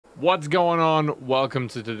What's going on? Welcome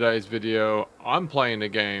to today's video. I'm playing a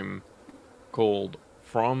game called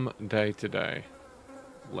From Day to Day.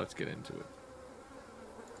 Let's get into it.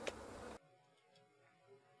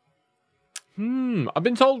 I've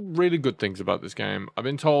been told really good things about this game. I've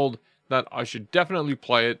been told that I should definitely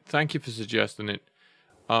play it. Thank you for suggesting it.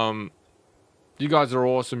 You guys are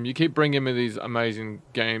awesome. You keep bringing me these amazing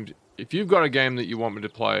games. If you've got a game that you want me to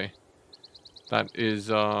play that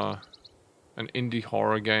is an indie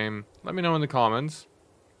horror game, let me know in the comments.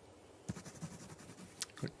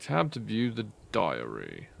 Click tab to view the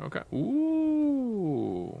diary. Okay.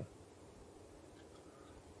 Ooh.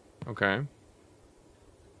 Okay.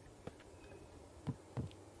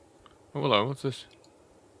 Oh, hello. What's this?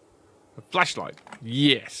 A flashlight.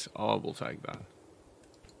 Yes, I will take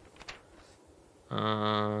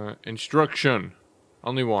that. Instruction.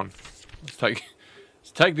 Only one. Let's take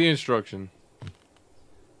the instruction.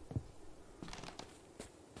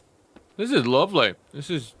 This is lovely.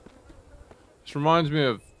 This reminds me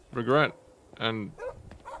of regret and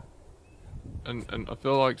I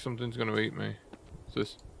feel like something's gonna eat me. What's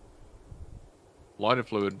this? Lighter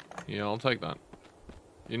fluid. Yeah, I'll take that.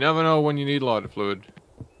 You never know when you need lighter fluid.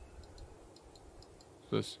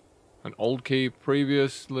 What's this? An old key.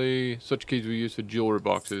 Previously, such keys were used for jewelry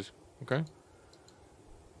boxes. Okay.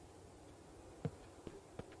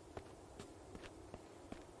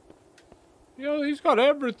 Yo, he's got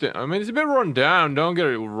everything. I mean, it's a bit run down. Don't get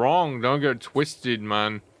it wrong. Don't get it twisted,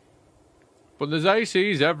 man. But there's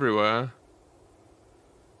ACs everywhere.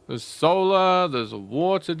 There's solar. There's a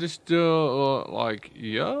water distill. Like,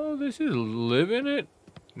 yo, this is living it.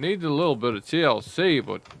 Needs a little bit of TLC,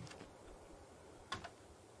 but...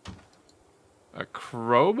 A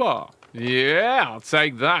crowbar. Yeah, I'll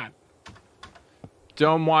take that.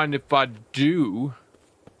 Don't mind if I do.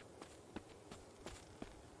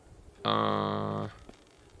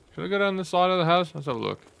 Should I go down the side of the house? Let's have a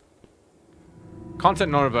look.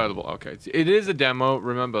 Content not available. Okay, it is a demo.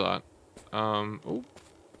 Remember that. Oh.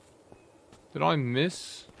 Did I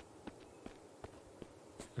miss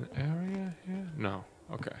an area here? No.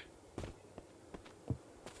 Okay.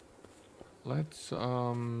 Let's, It's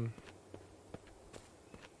a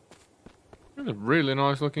really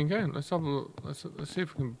nice looking game. Let's have a look. Let's see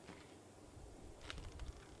if we can...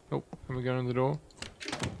 Oh, can we go in the door?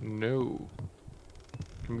 No.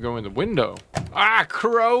 Can we go in the window? Ah,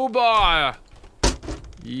 crowbar!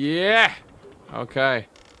 Yeah! Okay.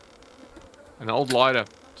 An old lighter.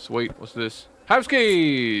 Sweet. What's this? House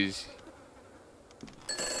keys!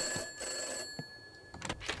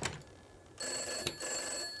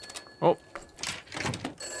 Oh.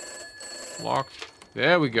 Locked.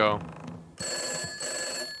 There we go.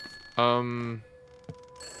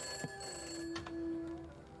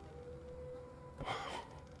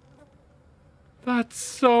 That's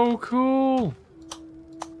so cool.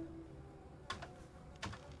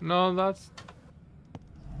 No, that's...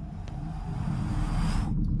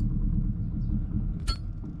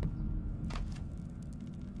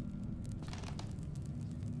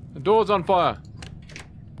 The door's on fire.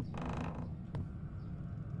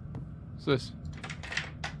 What's this?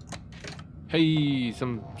 Hey,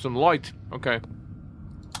 some light. Okay.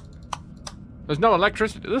 There's no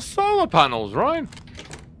electricity. There's solar panels, right?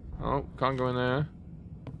 Oh, can't go in there.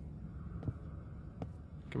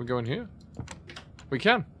 Can we go in here? We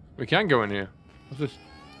can. We can go in here. What's this?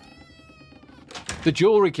 The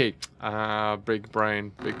jewelry key. Ah, big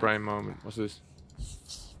brain moment. What's this?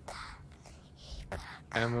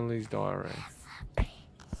 Emily's diary.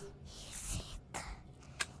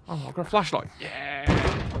 Oh, I've got a flashlight. Yeah.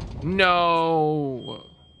 No.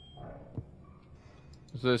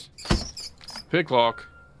 What's this? Pick lock.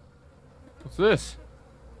 What's this?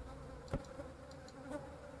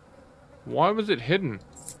 Why was it hidden?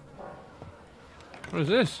 What is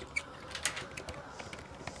this?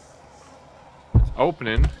 It's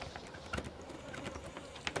opening.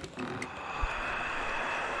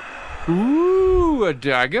 Ooh, a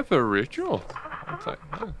dagger for ritual. I'll take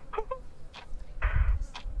that.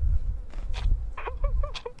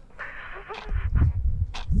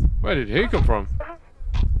 Where did he come from?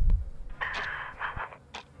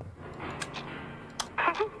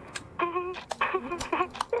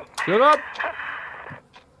 Shut up!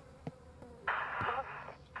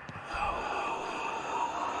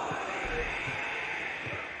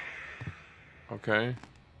 Okay.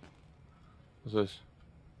 What's this?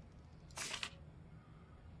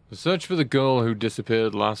 The search for the girl who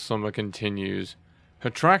disappeared last summer continues.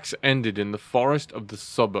 Her tracks ended in the forest of the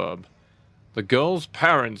suburb. The girl's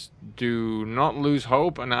parents do not lose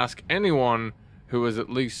hope and ask anyone who has at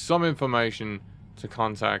least some information to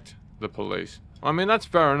contact the police. I mean, that's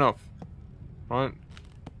fair enough. Right?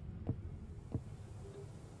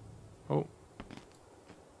 Oh.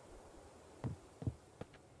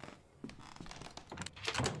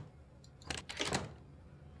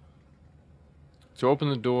 To open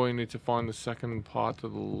the door, you need to find the second part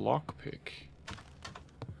of the lockpick.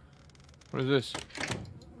 What is this?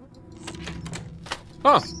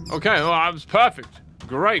 Oh, okay. Well, that was perfect.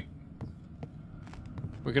 Great.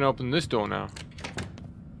 We can open this door now.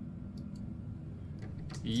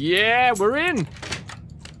 Yeah, we're in.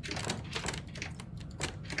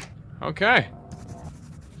 Okay.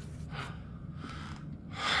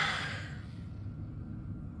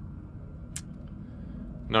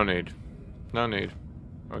 No need. No need.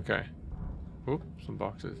 Okay. Oop, some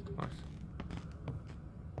boxes. Nice.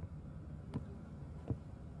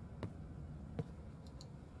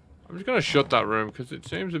 I'm just gonna shut that room because it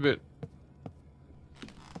seems a bit...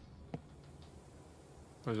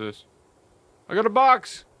 What is this? I got a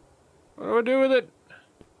box! What do I do with it?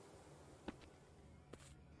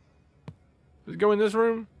 Does it go in this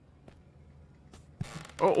room?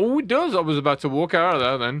 Oh, it does! I was about to walk out of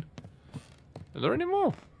there then. Are there any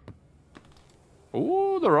more?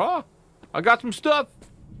 Oh, there are. I got some stuff.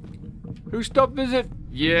 Whose stuff is it?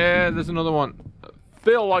 Yeah, there's another one. I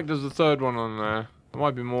feel like there's a third one on there. There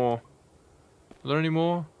might be more. Are there any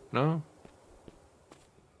more? No?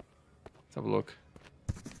 Let's have a look.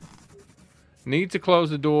 Need to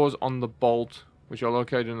close the doors on the bolt, which are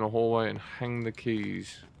located in the hallway, and hang the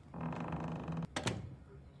keys.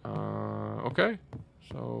 Okay.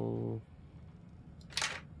 So...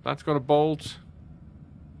 that's got a bolt.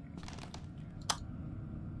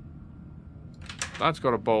 That's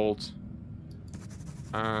got a bolt.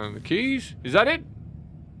 And the keys? Is that it?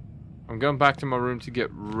 I'm going back to my room to get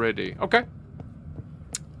ready. Okay.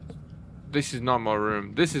 This is not my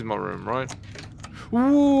room. This is my room, right?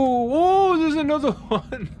 Ooh! Oh, there's another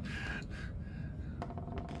one!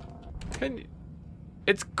 Can you...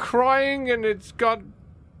 It's crying and it's got...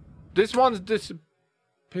 This one's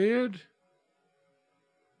disappeared?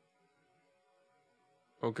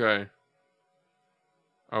 Okay.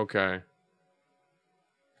 Okay.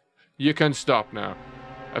 You can stop now.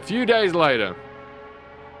 A few days later.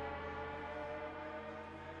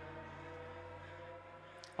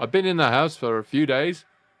 I've been in the house for a few days.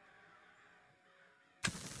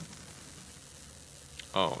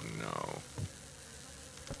 Oh no.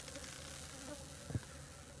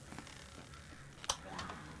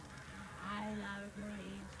 I love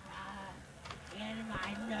green stuff in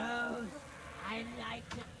my nose. I like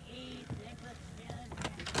to eat liquid milk.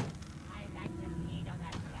 I like to feed on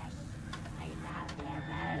that flesh. I love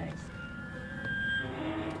livers.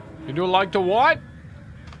 You do like to what?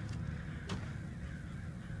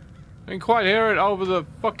 I didn't quite hear it over the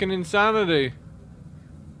fucking insanity.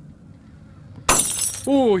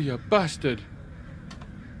 Oh, you bastard.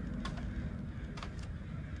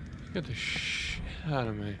 Get the shit out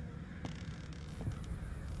of me.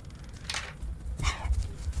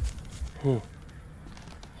 Oh.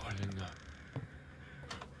 What in the...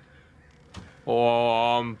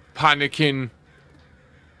 Oh, I'm panicking.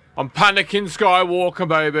 I'm panicking, Skywalker,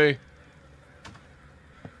 baby.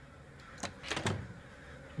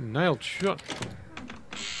 Nailed shut.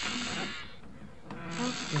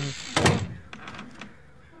 What the fuck?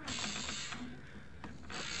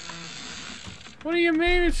 What do you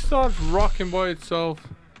mean it starts rocking by itself?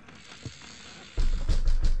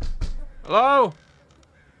 Hello?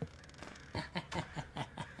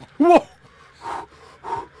 Whoa!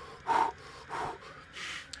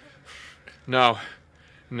 No.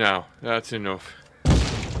 No, that's enough.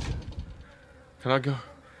 Can I go?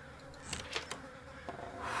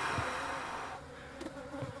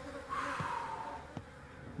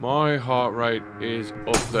 My heart rate is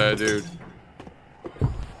up there, dude.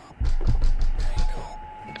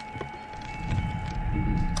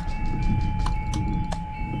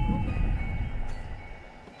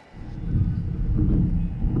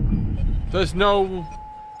 There's no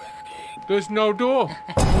door.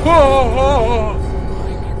 Oh!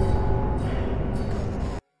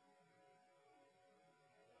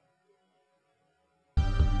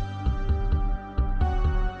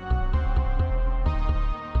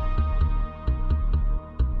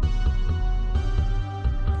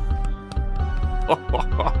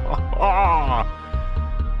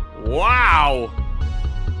 Wow!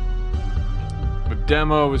 The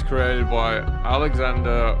demo was created by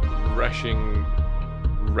Alexander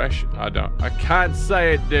I can't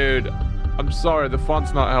say it, dude. I'm sorry, the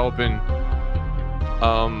font's not helping.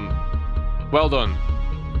 Well done.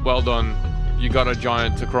 Well done. You got a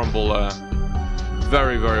giant to crumble there.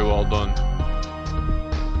 Very, very well done.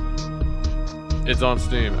 It's on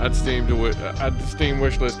Steam. Add Steam to add the Steam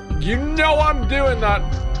wishlist. You know I'm doing that.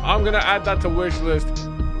 I'm gonna add that to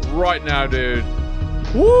wishlist right now, dude.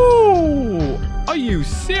 Woo! Are you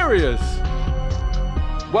serious?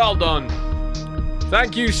 Well done.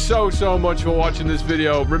 Thank you so much for watching this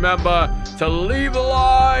video. Remember to leave a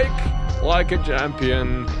like a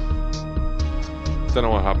champion. Don't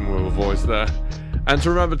know what happened with a voice there. And to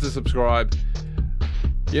remember to subscribe.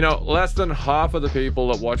 You know, less than half of the people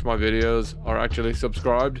that watch my videos are actually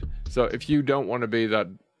subscribed. So if you don't want to be that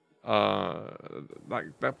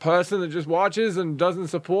that person that just watches and doesn't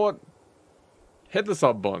support, hit the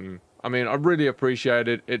sub button. I mean, I really appreciate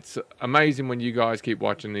it. It's amazing when you guys keep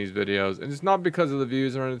watching these videos. And it's not because of the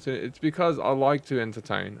views or anything. It's because I like to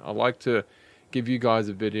entertain. I like to give you guys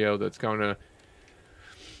a video that's going to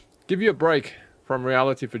give you a break from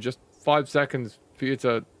reality for just 5 seconds for you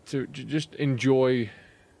to just enjoy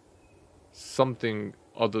something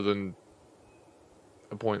other than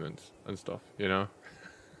appointments and stuff, you know?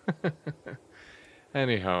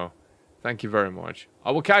 Anyhow, thank you very much.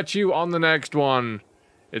 I will catch you on the next one.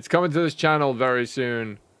 It's coming to this channel very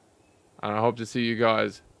soon. And I hope to see you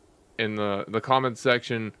guys in the comments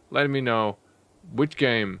section letting me know which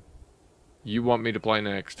game you want me to play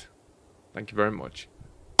next. Thank you very much.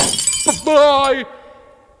 Bye!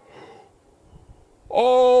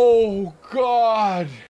 Oh, God!